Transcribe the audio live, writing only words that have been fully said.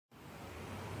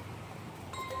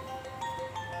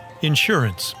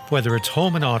Insurance, whether it's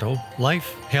home and auto,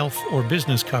 life, health, or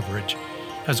business coverage,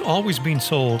 has always been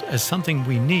sold as something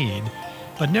we need,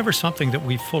 but never something that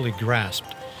we fully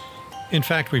grasped. In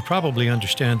fact, we probably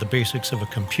understand the basics of a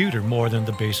computer more than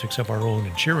the basics of our own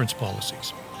insurance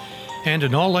policies. And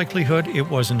in all likelihood, it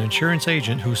was an insurance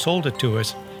agent who sold it to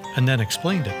us and then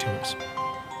explained it to us.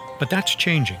 But that's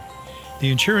changing.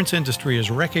 The insurance industry is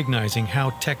recognizing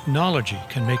how technology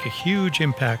can make a huge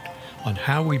impact on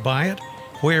how we buy it,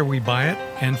 where we buy it,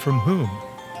 and from whom.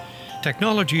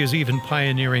 Technology is even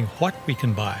pioneering what we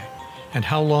can buy and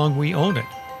how long we own it.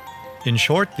 In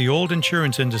short, the old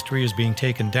insurance industry is being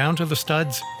taken down to the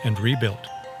studs and rebuilt.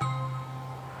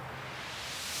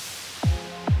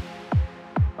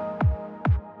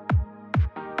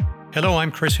 Hello,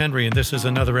 I'm Chris Henry, and this is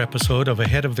another episode of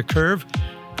Ahead of the Curve,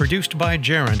 produced by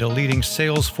Gerent, a leading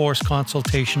Salesforce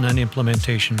consultation and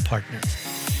implementation partner.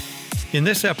 In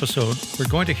this episode, we're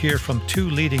going to hear from two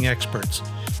leading experts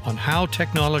on how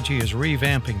technology is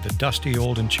revamping the dusty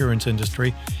old insurance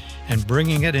industry and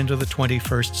bringing it into the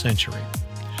 21st century.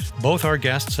 Both our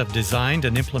guests have designed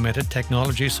and implemented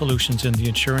technology solutions in the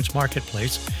insurance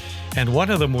marketplace, and one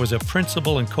of them was a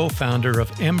principal and co-founder of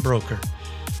Embroker,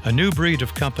 a new breed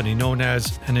of company known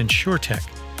as an Insurtech,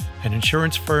 an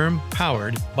insurance firm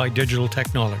powered by digital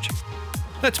technology.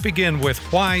 Let's begin with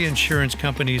why insurance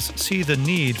companies see the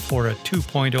need for a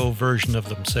 2.0 version of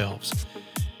themselves.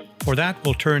 For that,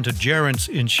 we'll turn to Gerent's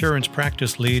insurance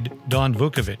practice lead, Donn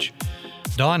Vucovich.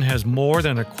 Donn has more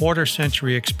than a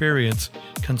quarter-century experience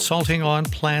consulting on,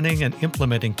 planning, and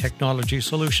implementing technology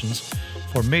solutions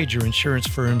for major insurance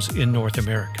firms in North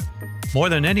America. More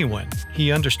than anyone,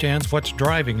 he understands what's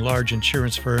driving large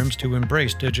insurance firms to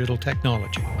embrace digital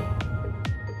technology.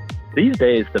 These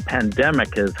days, the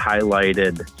pandemic has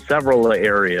highlighted several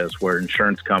areas where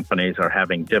insurance companies are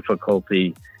having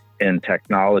difficulty in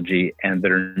technology and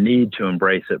their need to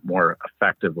embrace it more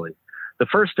effectively. The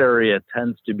first area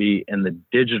tends to be in the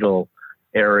digital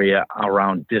area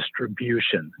around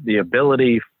distribution, the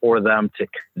ability for them to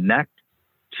connect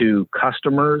to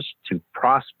customers, to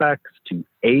prospects, to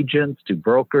agents, to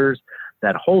brokers.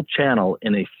 That whole channel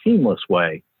in a seamless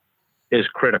way is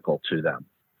critical to them.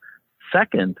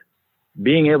 Second,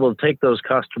 being able to take those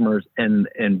customers and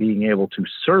being able to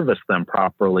service them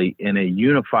properly in a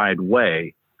unified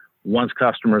way once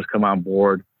customers come on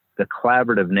board, the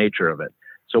collaborative nature of it.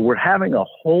 So we're having a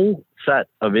whole set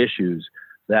of issues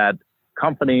that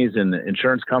companies and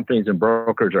insurance companies and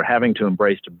brokers are having to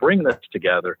embrace to bring this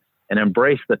together and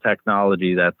embrace the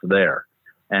technology that's there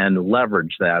and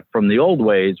leverage that from the old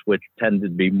ways, which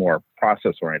tended to be more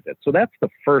process-oriented. So that's the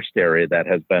first area that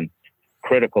has been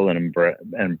critical and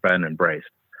been embraced.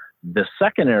 The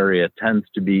second area tends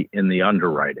to be in the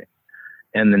underwriting.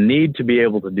 And the need to be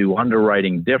able to do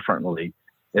underwriting differently,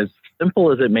 as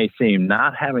simple as it may seem,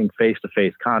 not having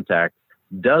face-to-face contact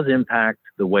does impact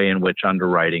the way in which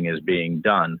underwriting is being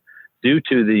done due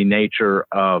to the nature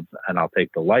of, and I'll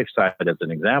take the life side as an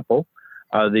example,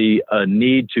 the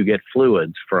need to get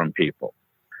fluids from people.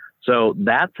 So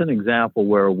that's an example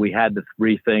where we had to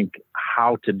rethink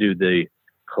how to do the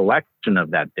collection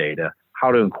of that data, how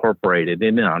to incorporate it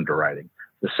in underwriting.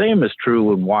 The same is true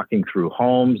when walking through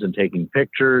homes and taking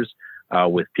pictures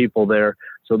with people there.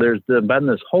 So there's been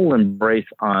this whole embrace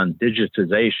on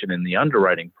digitization in the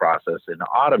underwriting process and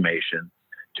automation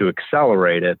to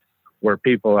accelerate it, where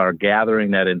people are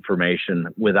gathering that information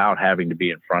without having to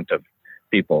be in front of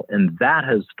people. And that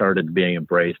has started being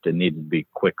embraced and needed to be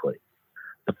quickly.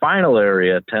 The final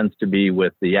area tends to be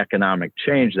with the economic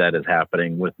change that is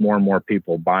happening with more and more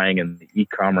people buying in the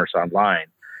e-commerce online.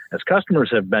 As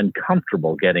customers have been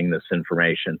comfortable getting this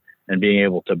information and being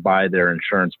able to buy their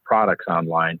insurance products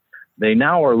online, they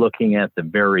now are looking at the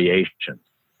variations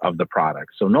of the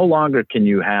product. So no longer can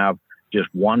you have just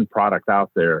one product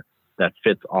out there that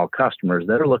fits all customers.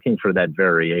 They're looking for that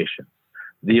variation.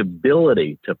 The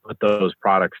ability to put those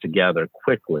products together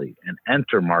quickly and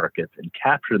enter markets and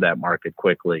capture that market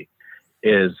quickly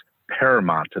is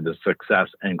paramount to the success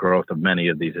and growth of many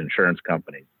of these insurance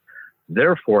companies.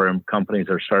 Therefore, companies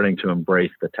are starting to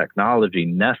embrace the technology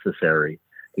necessary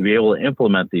to be able to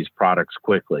implement these products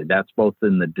quickly. That's both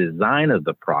in the design of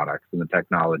the products and the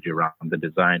technology around the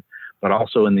design, but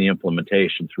also in the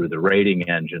implementation through the rating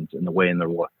engines and the way in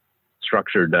the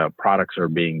structured products are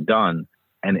being done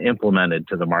and implemented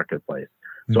to the marketplace.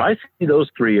 So I see those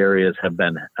three areas have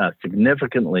been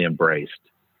significantly embraced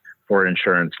for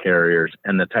insurance carriers,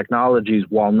 and the technologies,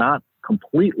 while not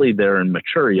completely there and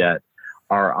mature yet,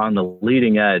 are on the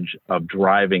leading edge of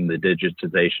driving the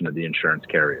digitization of the insurance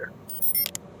carrier.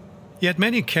 Yet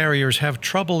many carriers have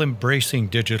trouble embracing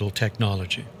digital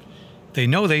technology. They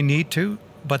know they need to,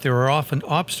 but there are often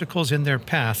obstacles in their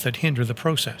path that hinder the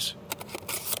process.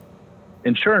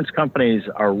 Insurance companies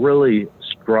are really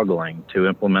struggling to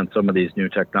implement some of these new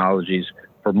technologies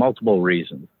for multiple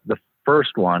reasons. The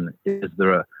first one is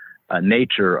the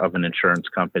nature of an insurance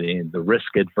company, the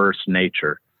risk-adverse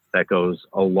nature that goes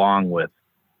along with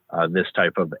this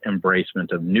type of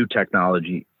embracement of new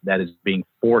technology that is being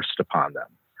forced upon them.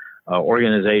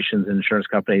 Organizations and insurance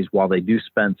companies, while they do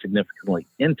spend significantly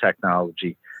in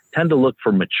technology, tend to look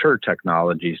for mature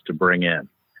technologies to bring in.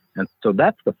 And so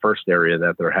that's the first area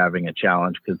that they're having a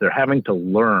challenge, because they're having to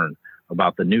learn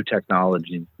about the new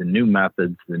technologies, the new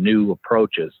methods, the new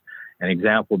approaches. An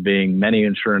example being many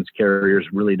insurance carriers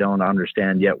really don't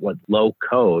understand yet what low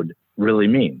code really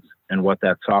means and what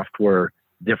that software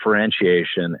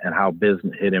differentiation and how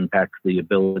it impacts the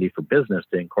ability for business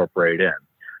to incorporate in.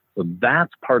 So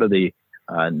that's part of the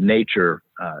nature,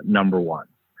 number one.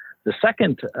 The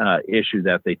second issue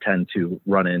that they tend to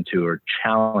run into, or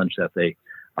challenge that they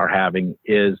are having,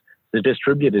 is the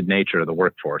distributed nature of the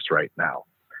workforce right now.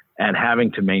 And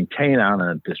having to maintain on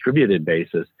a distributed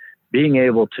basis, being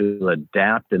able to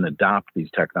adapt and adopt these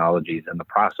technologies and the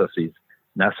processes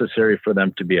necessary for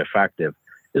them to be effective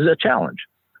is a challenge.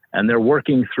 And they're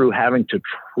working through having to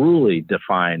truly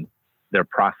define their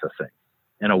processing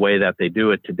in a way that they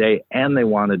do it today and they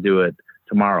want to do it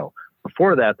tomorrow.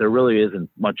 Before that, there really isn't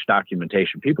much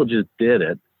documentation. People just did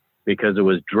it because it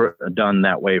was done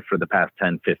that way for the past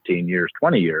 10, 15 years,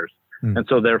 20 years. And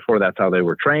so therefore, that's how they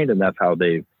were trained and that's how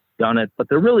they've done it. But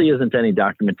there really isn't any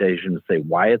documentation to say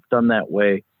why it's done that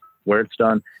way, where it's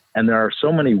done. And there are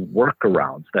so many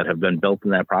workarounds that have been built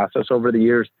in that process over the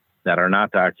years that are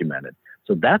not documented.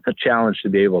 So that's a challenge to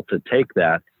be able to take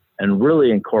that and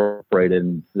really incorporate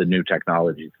in the new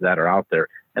technologies that are out there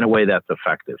in a way that's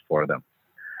effective for them.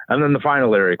 And then the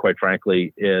final area, quite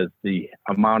frankly, is the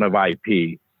amount of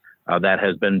IP that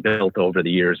has been built over the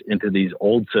years into these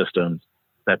old systems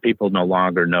that people no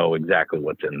longer know exactly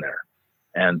what's in there.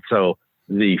 And so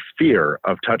the fear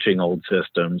of touching old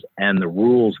systems and the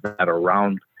rules that are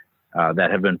around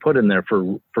that have been put in there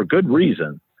for good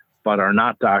reason, but are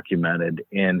not documented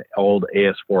in old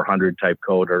AS400 type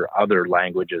code or other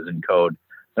languages in code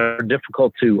that are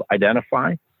difficult to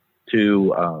identify,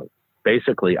 to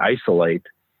basically isolate,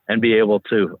 and be able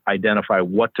to identify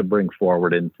what to bring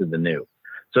forward into the new.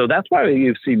 So that's why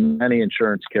you see many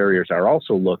insurance carriers are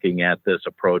also looking at this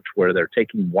approach where they're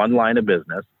taking one line of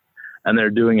business and they're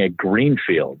doing a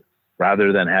greenfield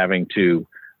rather than having to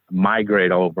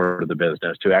migrate over the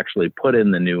business to actually put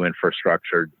in the new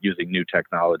infrastructure using new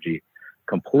technology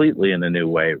completely in a new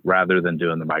way rather than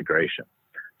doing the migration.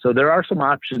 So there are some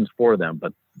options for them,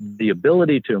 but the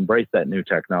ability to embrace that new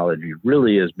technology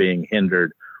really is being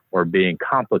hindered or being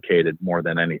complicated more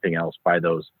than anything else by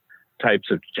those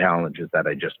types of challenges that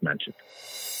I just mentioned.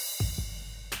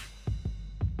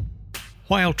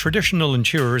 While traditional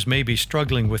insurers may be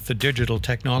struggling with the digital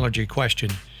technology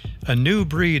question, a new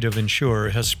breed of insurer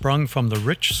has sprung from the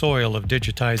rich soil of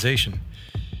digitization.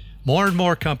 More and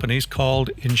more companies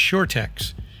called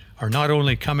Insurtechs are not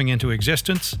only coming into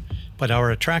existence, but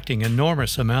are attracting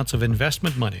enormous amounts of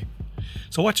investment money.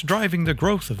 So what's driving the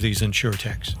growth of these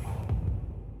Insurtechs?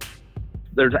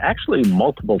 There's actually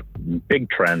multiple big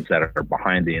trends that are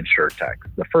behind the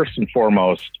Insurtechs. The first and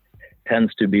foremost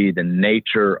tends to be the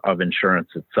nature of insurance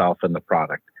itself and the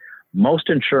product. Most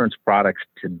insurance products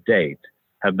to date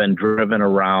have been driven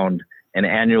around an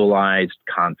annualized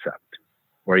concept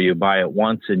where you buy it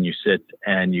once and you sit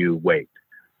and you wait.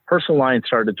 Personal lines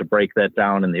started to break that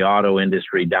down in the auto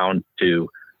industry down to,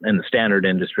 in the standard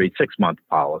industry, 6-month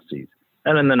policies,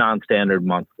 and in the non-standard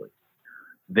monthly.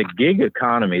 The gig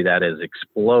economy that is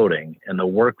exploding and the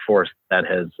workforce that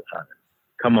has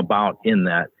come about in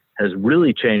that has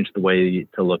really changed the way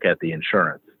to look at the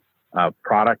insurance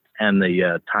product and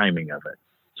the timing of it.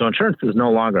 So insurance is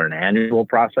no longer an annual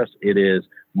process. It is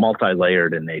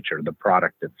multi-layered in nature, the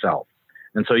product itself.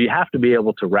 And so you have to be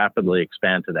able to rapidly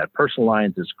expand to that. Personal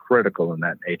lines is critical in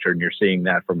that nature, and you're seeing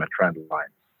that from a trend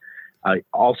line.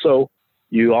 Also,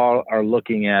 you all are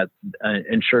looking at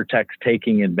Insurtechs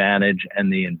taking advantage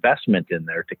and the investment in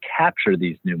there to capture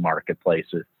these new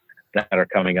marketplaces that are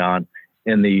coming on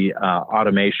in the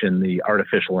automation, the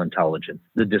artificial intelligence,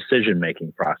 the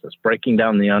decision-making process, breaking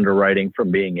down the underwriting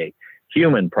from being a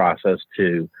human process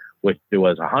to which it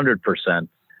was 100%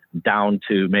 down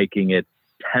to making it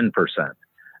 10%.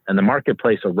 And the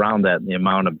marketplace around that and the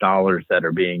amount of dollars that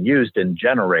are being used and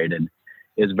generated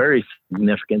is very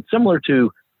significant, similar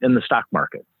to in the stock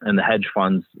market and the hedge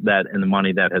funds that and the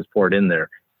money that has poured in there.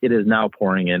 It is now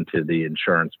pouring into the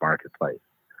insurance marketplace.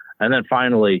 And then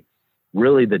finally,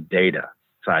 really the data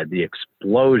side, the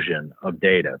explosion of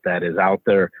data that is out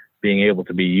there being able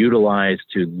to be utilized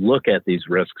to look at these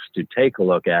risks, to take a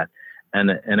look at, and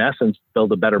in essence,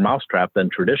 build a better mousetrap than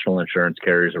traditional insurance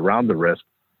carriers around the risk,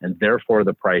 and therefore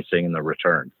the pricing and the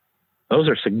returns. Those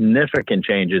are significant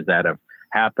changes that have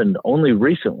happened only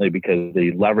recently because of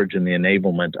the leverage and the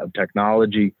enablement of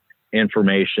technology,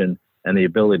 information, and the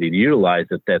ability to utilize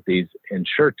it that these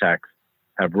Insurtechs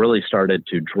have really started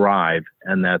to drive,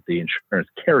 and that the insurance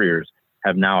carriers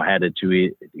have now had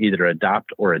to either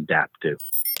adopt or adapt to.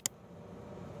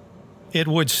 It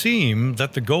would seem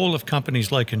that the goal of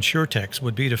companies like Insurtechs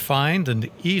would be to find and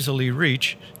easily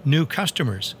reach new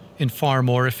customers in far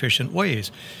more efficient ways.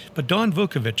 But Donn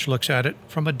Vucovich looks at it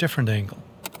from a different angle.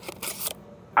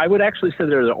 I would actually say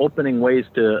there's opening ways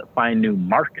to find new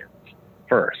markets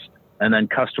first, and then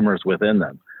customers within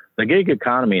them. The gig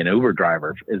economy and Uber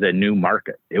drivers is a new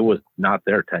market. It was not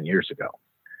there 10 years ago.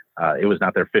 It was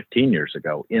not there 15 years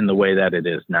ago in the way that it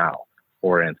is now,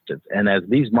 for instance. And as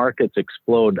these markets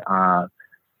explode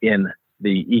in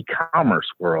the e-commerce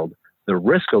world, the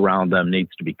risk around them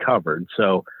needs to be covered.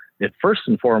 So first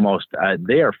and foremost,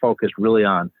 they are focused really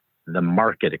on the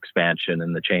market expansion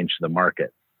and the change to the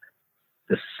market.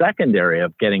 The second area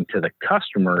of getting to the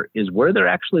customer is where they're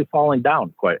actually falling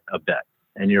down quite a bit.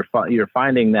 And you're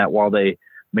finding that while they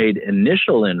made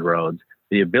initial inroads,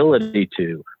 the ability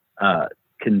to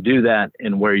can do that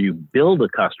in where you build a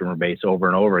customer base over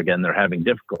and over again, they're having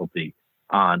difficulty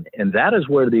on. And that is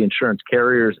where the insurance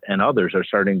carriers and others are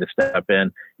starting to step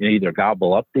in and either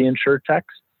gobble up the Insurtechs,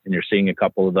 and you're seeing a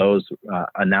couple of those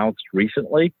announced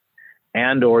recently,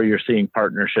 and or you're seeing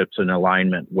partnerships and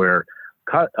alignment where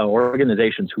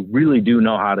organizations who really do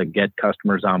know how to get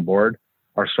customers on board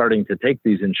are starting to take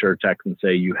these Insurtechs and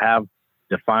say, you have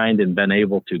defined and been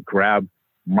able to grab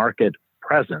market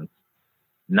presence.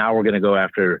 Now we're going to go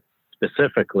after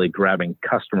specifically grabbing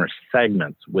customer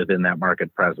segments within that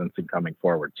market presence and coming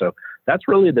forward. So that's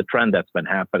really the trend that's been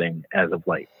happening as of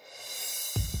late.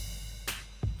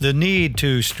 The need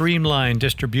to streamline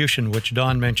distribution, which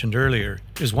Donn mentioned earlier,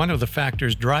 is one of the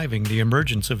factors driving the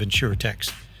emergence of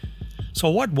Insurtechs. So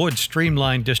what would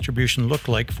streamlined distribution look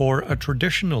like for a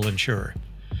traditional insurer?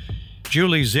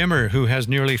 Julie Zimmer, who has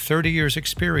nearly 30 years'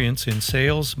 experience in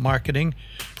sales, marketing,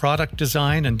 product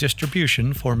design, and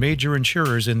distribution for major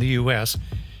insurers in the U.S.,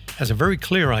 has a very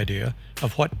clear idea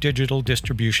of what digital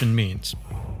distribution means.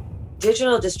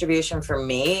 Digital distribution for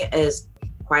me is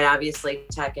quite obviously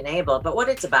tech-enabled, but what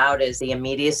it's about is the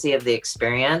immediacy of the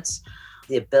experience,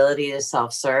 the ability to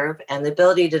self-serve, and the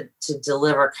ability to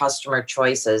deliver customer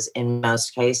choices in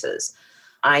most cases.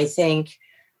 I think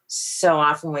so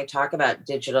often we talk about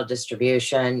digital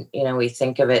distribution, we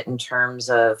think of it in terms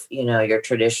of, your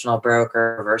traditional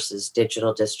broker versus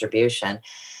digital distribution.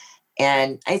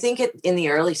 And I think in the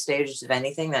early stages of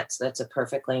anything, that's a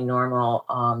perfectly normal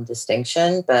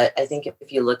distinction. But I think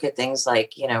if you look at things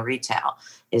like, retail,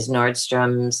 is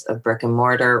Nordstrom's a brick and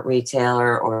mortar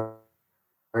retailer or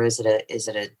is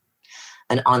it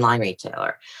an online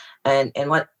retailer? And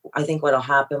what I think what'll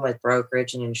happen with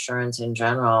brokerage and insurance in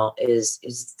general is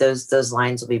those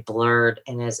lines will be blurred.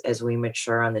 And as we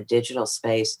mature on the digital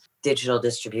space, digital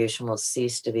distribution will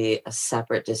cease to be a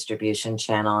separate distribution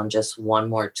channel and just one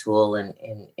more tool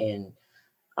in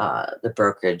the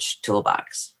brokerage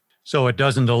toolbox. So it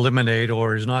doesn't eliminate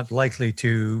or is not likely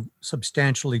to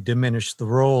substantially diminish the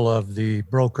role of the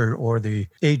broker or the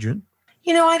agent?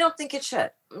 I don't think it should.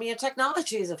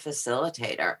 Technology is a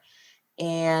facilitator.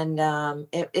 And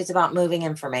it's about moving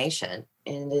information.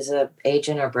 And as an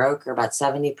agent or broker, about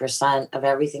 70% of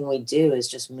everything we do is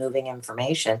just moving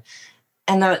information.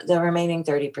 And the remaining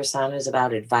 30% is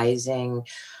about advising,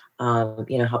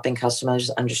 helping customers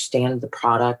understand the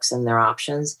products and their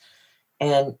options.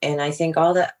 And I think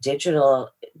all that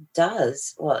digital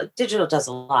does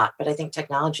a lot, but I think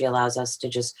technology allows us to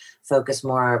just focus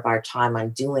more of our time on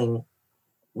doing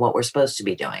what we're supposed to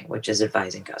be doing, which is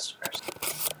advising customers.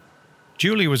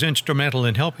 Julie was instrumental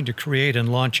in helping to create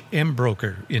and launch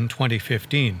Embroker in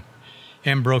 2015.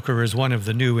 Embroker is one of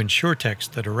the new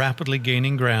Insurtechs that are rapidly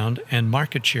gaining ground and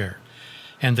market share.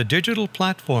 And the digital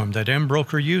platform that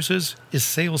Embroker uses is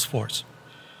Salesforce.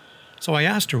 So I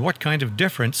asked her what kind of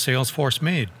difference Salesforce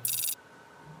made.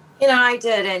 I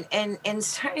did. And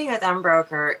starting with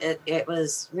Embroker, it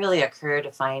was really a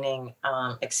career-defining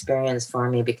experience for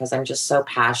me because I'm just so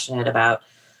passionate about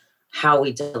how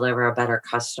we deliver a better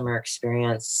customer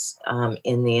experience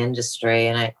in the industry.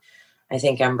 And I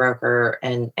think Embroker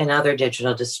and other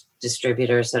digital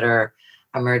distributors that are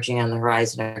emerging on the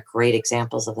horizon are great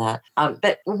examples of that.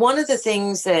 But one of the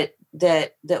things that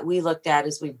we looked at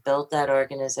as we built that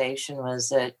organization was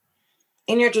that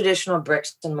in your traditional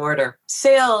bricks and mortar,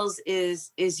 sales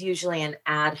is usually an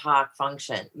ad hoc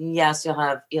function. Yes,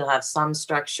 you'll have some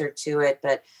structure to it,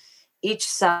 but each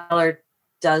seller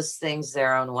does things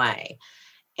their own way.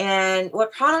 And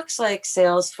what products like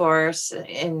Salesforce,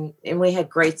 and we had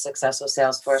great success with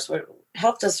Salesforce,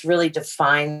 helped us really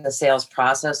define the sales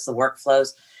process, the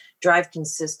workflows, drive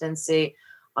consistency,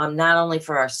 not only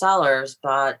for our sellers,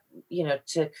 but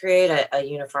to create a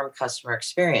uniform customer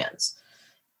experience.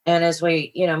 And as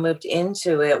we moved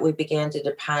into it, we began to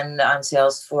depend on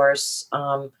Salesforce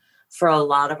for a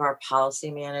lot of our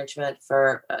policy management,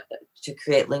 to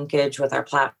create linkage with our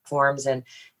platforms and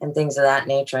things of that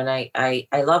nature. And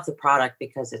I love the product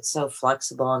because it's so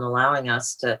flexible and allowing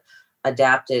us to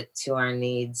adapt it to our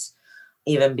needs,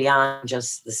 even beyond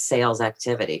just the sales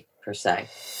activity per se.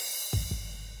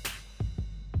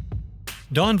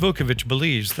 Donn Vucovich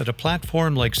believes that a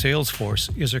platform like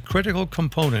Salesforce is a critical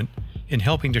component in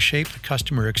helping to shape the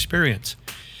customer experience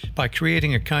by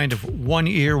creating a kind of one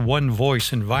ear, one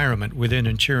voice environment within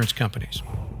insurance companies.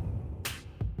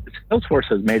 Salesforce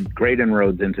has made great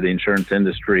inroads into the insurance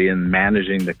industry in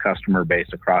managing the customer base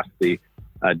across the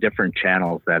different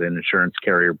channels that an insurance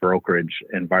carrier brokerage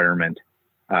environment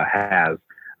has.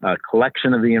 A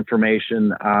collection of the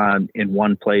information in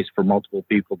one place for multiple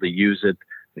people to use it,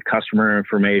 the customer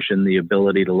information, the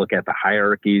ability to look at the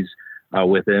hierarchies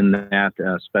within that,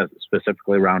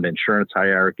 specifically around insurance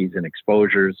hierarchies and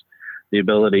exposures, the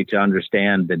ability to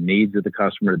understand the needs of the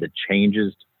customer, the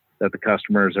changes that the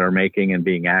customers are making and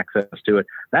being access to it.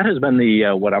 That has been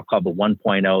the what I'll call the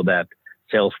 1.0 that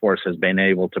Salesforce has been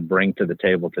able to bring to the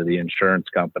table to the insurance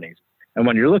companies. And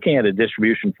when you're looking at a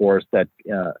distribution force that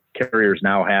carriers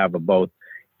now have of both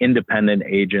independent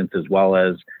agents as well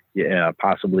as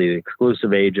possibly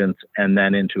exclusive agents, and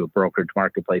then into a brokerage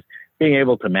marketplace, being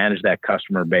able to manage that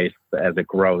customer base as it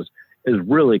grows is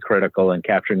really critical in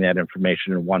capturing that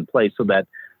information in one place so that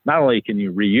not only can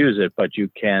you reuse it, but you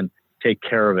can take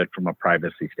care of it from a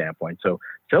privacy standpoint. So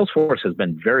Salesforce has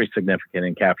been very significant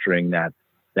in capturing that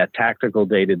tactical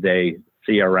day-to-day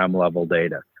CRM level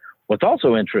data. What's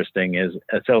also interesting is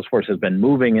Salesforce has been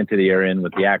moving into the area, and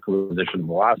with the acquisition of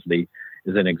Velocity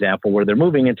is an example where they're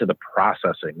moving into the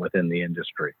processing within the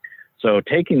industry. So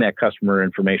taking that customer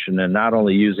information and not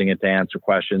only using it to answer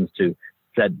questions, to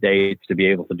set dates, to be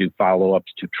able to do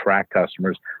follow-ups, to track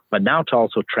customers, but now to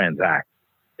also transact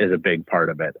is a big part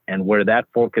of it. And where that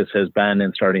focus has been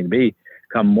and starting to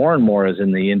become more and more is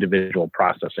in the individual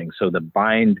processing. So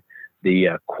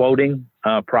the quoting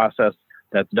process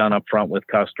that's done up front with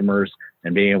customers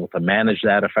and being able to manage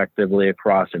that effectively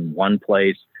across in one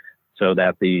place so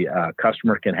that the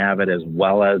customer can have it, as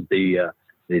well as the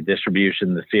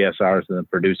distribution, the CSRs and the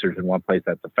producers in one place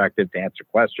that's effective to answer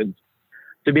questions,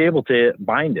 to be able to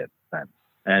bind it then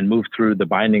and move through the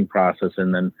binding process,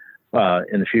 and then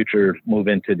in the future move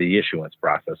into the issuance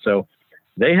process. So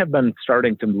they have been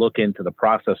starting to look into the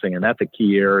processing, and that's a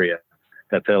key area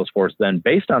that Salesforce then,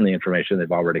 based on the information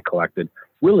they've already collected,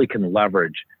 really can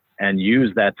leverage and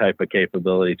use that type of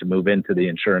capability to move into the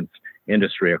insurance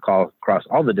industry across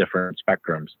all the different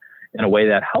spectrums in a way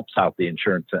that helps out the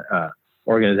insurance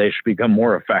organization become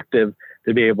more effective,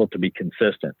 to be able to be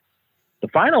consistent. The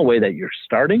final way that you're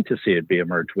starting to see it be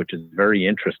emerge, which is very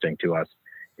interesting to us,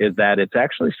 is that it's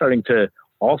actually starting to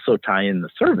also tie in the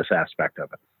service aspect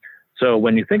of it. So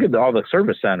when you think of all the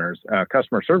service centers,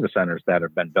 customer service centers that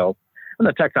have been built, and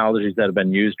the technologies that have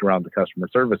been used around the customer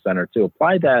service center, to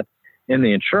apply that in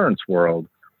the insurance world,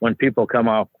 when people come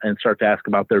up and start to ask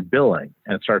about their billing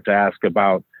and start to ask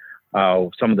about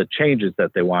some of the changes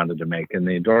that they wanted to make and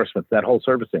the endorsements, that whole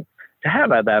servicing, to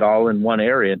have that all in one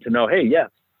area and to know, hey, yes,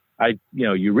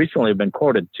 you recently have been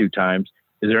quoted 2 times.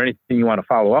 Is there anything you want to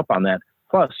follow up on that?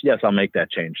 Plus, yes, I'll make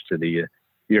that change to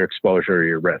your exposure or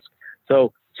your risk.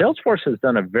 So Salesforce has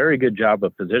done a very good job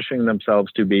of positioning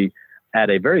themselves to be at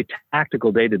a very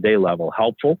tactical day-to-day level,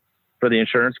 helpful for the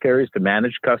insurance carriers to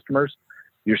manage customers.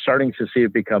 You're starting to see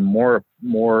it become more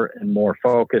and more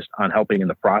focused on helping in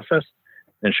the process,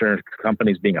 insurance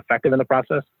companies being effective in the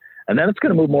process. And then it's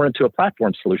going to move more into a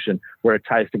platform solution where it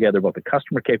ties together both the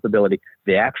customer capability,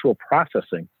 the actual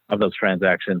processing of those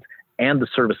transactions, and the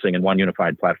servicing in one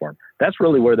unified platform. That's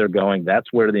really where they're going.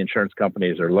 That's where the insurance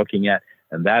companies are looking at.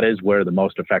 And that is where the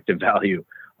most effective value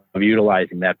of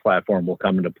utilizing that platform will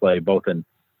come into play, both in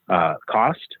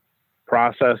cost,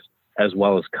 process, as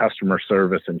well as customer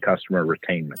service and customer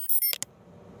retainment.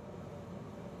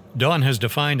 Donn has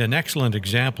defined an excellent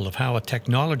example of how a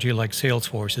technology like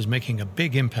Salesforce is making a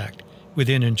big impact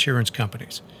within insurance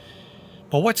companies.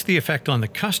 But what's the effect on the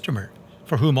customer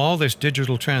for whom all this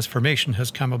digital transformation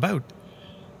has come about?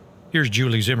 Here's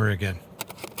Julie Zimmer again.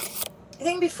 I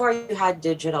think before you had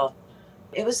digital,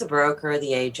 it was the broker,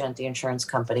 the agent, the insurance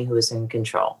company who was in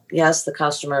control. Yes, the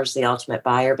customer is the ultimate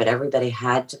buyer, but everybody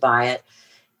had to buy it.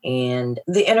 And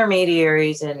the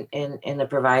intermediaries and the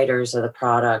providers of the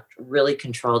product really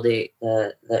controlled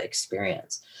the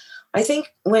experience. I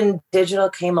think when digital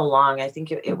came along, I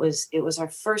think it was our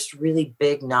first really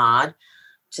big nod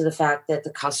to the fact that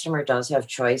the customer does have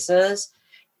choices.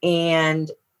 And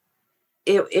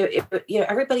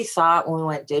everybody thought when we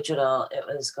went digital, it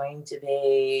was going to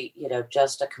be,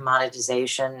 just a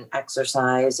commoditization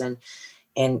exercise.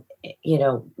 And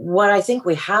what I think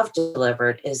we have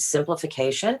delivered is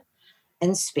simplification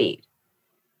and speed.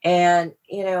 And,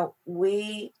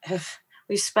 we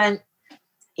spent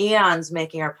eons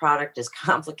making our product as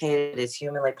complicated as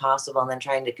humanly possible, and then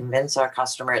trying to convince our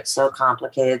customer it's so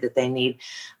complicated that they need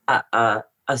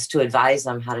us to advise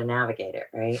them how to navigate it,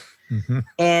 right? Mm-hmm.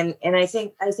 And I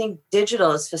think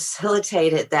digital has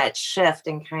facilitated that shift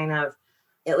and kind of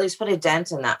at least put a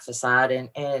dent in that facade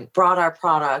and brought our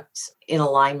product in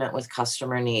alignment with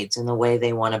customer needs and the way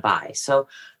they want to buy. So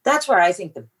that's where I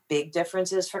think the big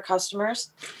difference is for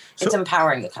customers. It's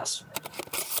empowering the customer.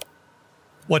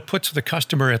 What puts the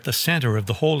customer at the center of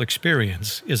the whole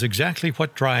experience is exactly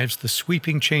what drives the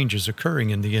sweeping changes occurring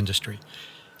in the industry.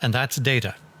 And that's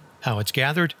data, how it's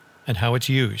gathered and how it's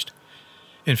used.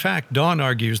 In fact, Donn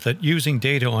argues that using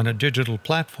data on a digital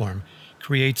platform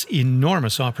creates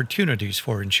enormous opportunities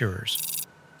for insurers.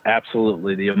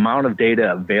 Absolutely. The amount of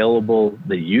data available,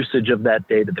 the usage of that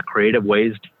data, the creative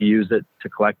ways to use it, to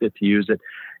collect it, to use it,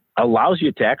 allows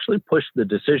you to actually push the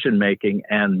decision making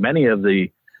and many of the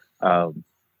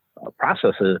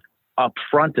processes up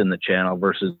front in the channel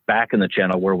versus back in the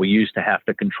channel where we used to have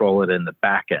to control it in the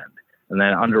back end. And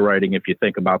then underwriting, if you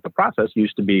think about the process,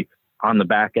 used to be on the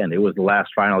back end. It was the last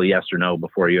final yes or no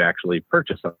before you actually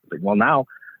purchase something. Well, now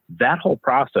that whole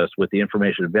process with the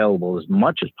information available as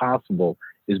much as possible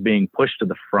is being pushed to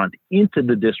the front into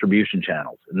the distribution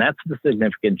channels. And that's the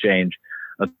significant change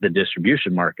of the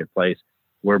distribution marketplace,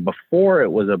 where before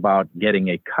it was about getting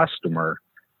a customer,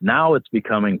 now it's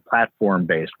becoming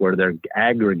platform-based, where they're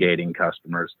aggregating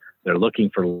customers. They're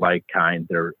looking for like kind.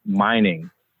 They're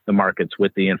mining the markets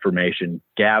with the information,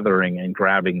 gathering and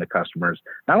grabbing the customers,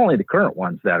 not only the current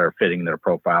ones that are fitting their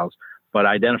profiles, but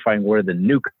identifying where the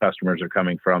new customers are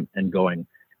coming from and going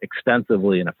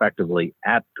extensively and effectively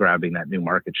at grabbing that new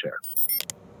market share.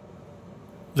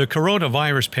 The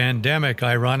coronavirus pandemic,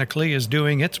 ironically, is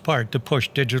doing its part to push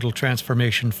digital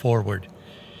transformation forward.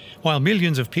 While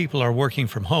millions of people are working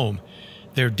from home,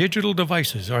 their digital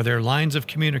devices are their lines of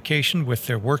communication with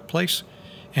their workplace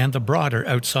and the broader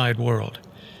outside world.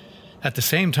 At the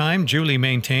same time, Julie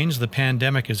maintains the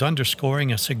pandemic is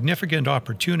underscoring a significant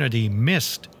opportunity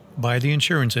missed by the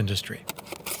insurance industry.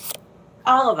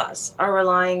 All of us are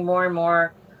relying more and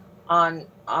more on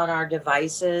our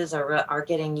devices, are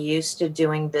getting used to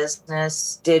doing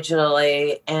business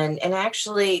digitally, and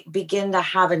actually begin to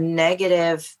have a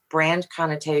negative brand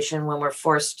connotation when we're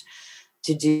forced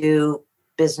to do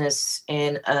business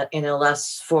in a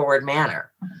less forward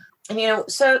manner. And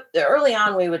so early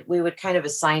on we would kind of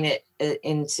assign it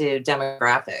into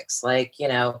demographics, like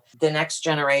the next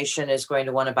generation is going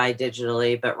to want to buy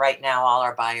digitally, but right now all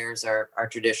our buyers are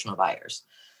traditional buyers.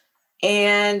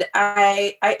 And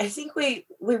I think we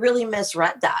really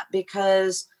misread that,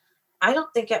 because I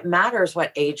don't think it matters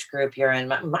what age group you're in.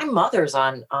 My mother's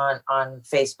on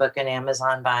Facebook and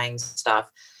Amazon buying stuff.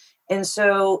 And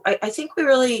so I think we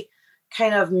really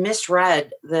kind of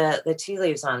misread the tea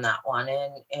leaves on that one.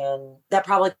 And that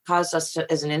probably caused us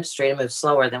to, as an industry, to move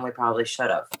slower than we probably should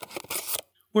have.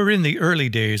 We're in the early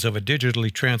days of a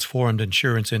digitally transformed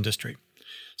insurance industry.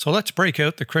 So let's break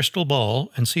out the crystal ball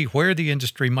and see where the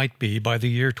industry might be by the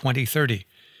year 2030.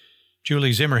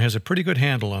 Julie Zimmer has a pretty good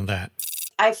handle on that.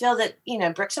 I feel that,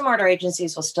 bricks and mortar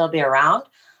agencies will still be around,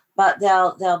 but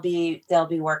they'll be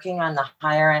working on the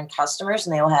higher end customers,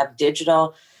 and they will have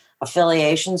digital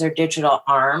affiliations or digital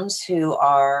arms who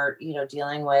are,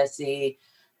 dealing with the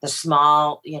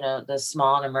small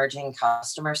and emerging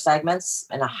customer segments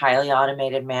in a highly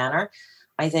automated manner.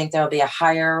 I think there'll be a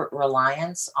higher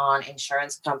reliance on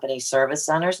insurance company service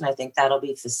centers, and I think that'll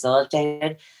be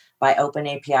facilitated by open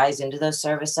APIs into those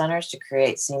service centers to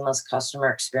create seamless customer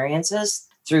experiences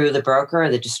through the broker or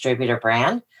the distributor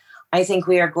brand. I think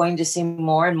we are going to see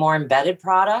more and more embedded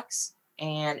products,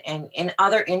 and in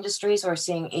other industries we're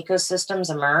seeing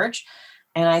ecosystems emerge.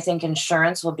 And I think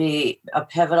insurance will be a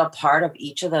pivotal part of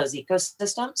each of those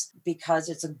ecosystems, because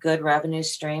it's a good revenue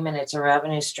stream, and it's a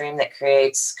revenue stream that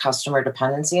creates customer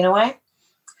dependency in a way.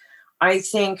 I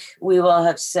think we will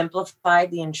have simplified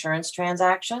the insurance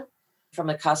transaction from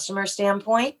a customer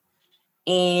standpoint.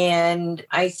 And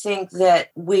I think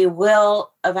that we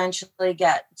will eventually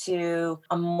get to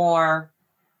a more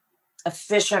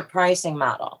efficient pricing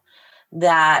model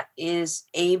that is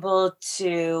able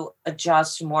to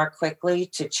adjust more quickly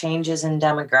to changes in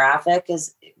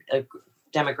demographics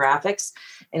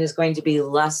and is going to be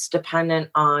less dependent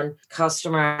on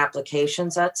customer application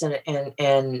sets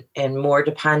and more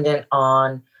dependent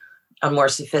on a more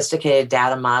sophisticated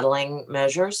data modeling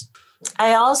measures.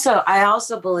 I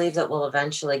also believe that we'll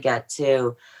eventually get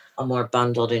to a more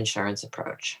bundled insurance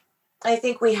approach. I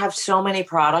think we have so many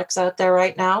products out there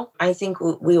right now. I think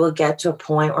we will get to a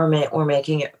point where we're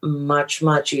making it much,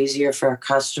 much easier for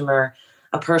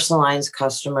a personalized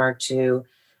customer to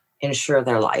insure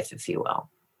their life, if you will.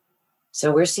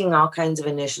 So we're seeing all kinds of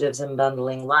initiatives in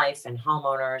bundling life and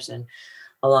homeowners, and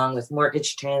along with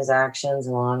mortgage transactions,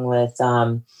 along with,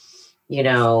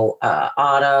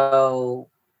 auto,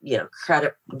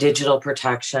 credit, digital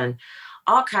protection,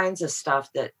 all kinds of stuff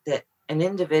that an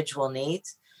individual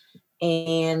needs.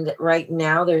 And right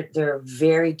now they're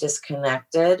very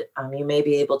disconnected. You may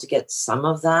be able to get some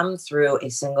of them through a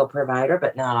single provider,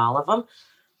 but not all of them.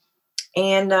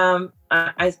 And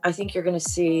I think you're going to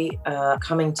see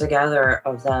coming together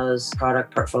of those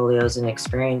product portfolios and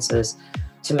experiences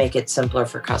to make it simpler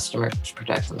for customers to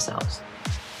protect themselves.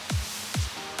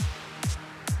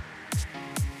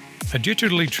 A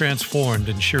digitally transformed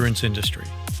insurance industry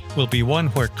will be one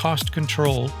where cost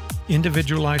control,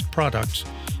 individualized products,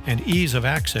 and ease of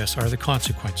access are the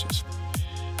consequences.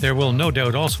 There will no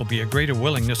doubt also be a greater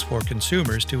willingness for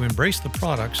consumers to embrace the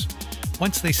products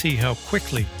once they see how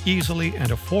quickly, easily, and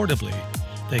affordably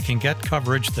they can get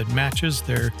coverage that matches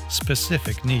their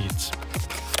specific needs.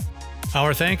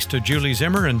 Our thanks to Julie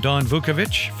Zimmer and Donn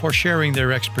Vucovich for sharing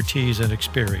their expertise and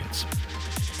experience.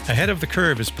 Ahead of the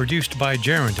Curve is produced by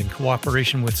Gerent in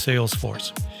cooperation with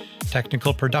Salesforce.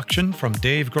 Technical production from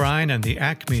Dave Grine and the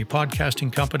Acme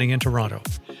Podcasting Company in Toronto.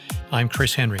 I'm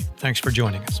Chris Henry. Thanks for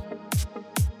joining us.